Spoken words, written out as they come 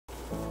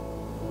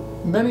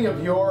Many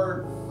of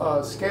your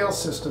scale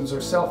systems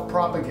are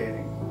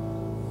self-propagating,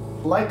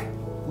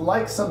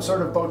 like some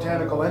sort of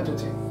botanical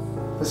entity.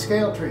 The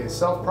scale tree is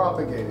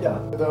self-propagating. Yeah.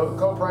 The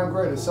CoPrime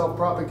Grid is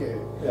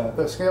self-propagating. Yeah.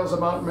 The scales of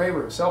Mount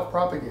Meru,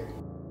 self-propagating.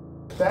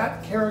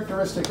 That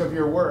characteristic of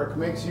your work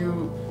makes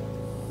you,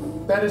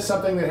 that is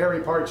something that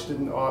Harry Partch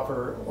didn't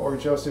offer, or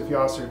Joseph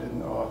Yasser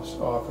didn't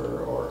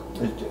offer, or...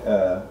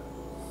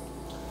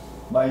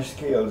 My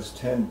scales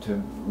tend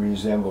to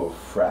resemble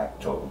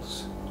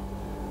fractals,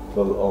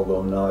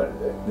 although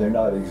they're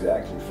not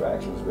exactly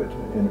fractals, but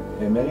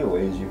in many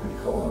ways you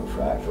could call them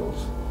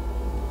fractals,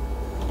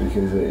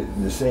 because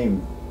the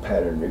same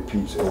pattern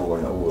repeats over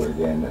and over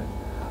again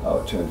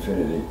out to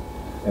infinity,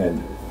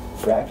 and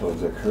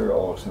fractals occur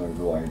also in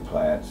growing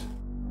plants.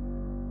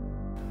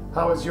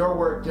 How is your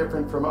work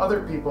different from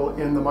other people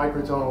in the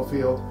microtonal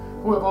field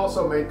who have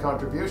also made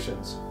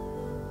contributions?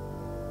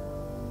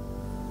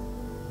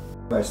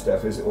 My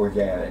stuff is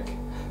organic.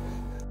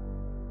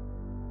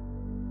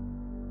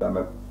 I'm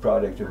a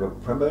product of a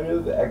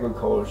primitive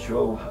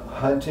agricultural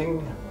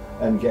hunting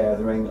and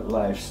gathering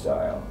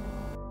lifestyle.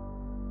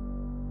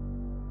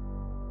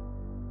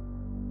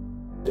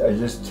 I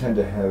just tend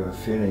to have a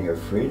feeling of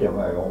freedom.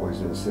 I always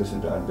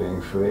insisted on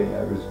being free.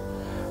 I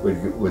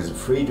was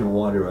free to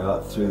wander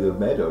out through the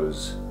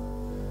meadows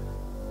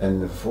and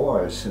the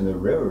forests and the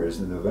rivers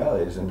and the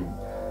valleys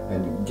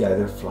and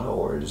gather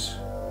flowers,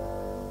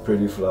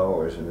 pretty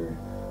flowers,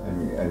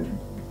 and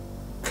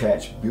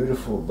catch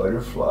beautiful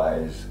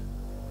butterflies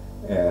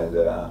and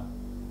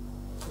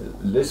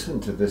listen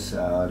to the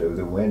sound of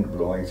the wind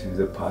blowing through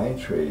the pine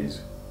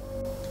trees.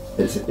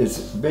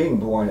 It's being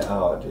born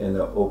out in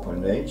the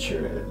open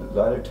nature. A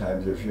lot of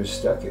times if you're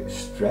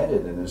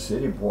stranded in a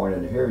city, born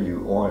in here,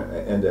 you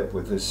end up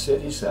with the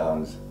city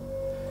sounds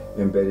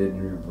embedded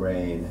in your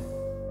brain.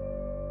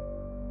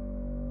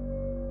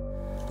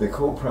 The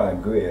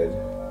CoPrime Grid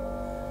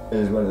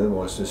is one of the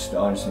most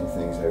astonishing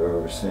things I've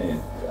ever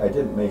seen. I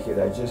didn't make it,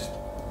 I just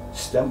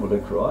stumbled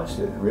across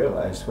it and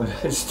realized when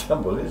I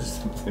stumble is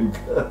something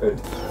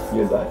good.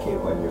 You're lucky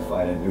when you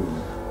find a new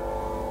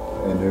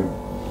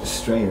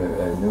strain,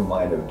 a new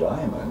mine of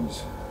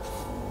diamonds.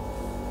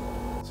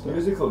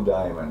 Musical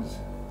diamonds.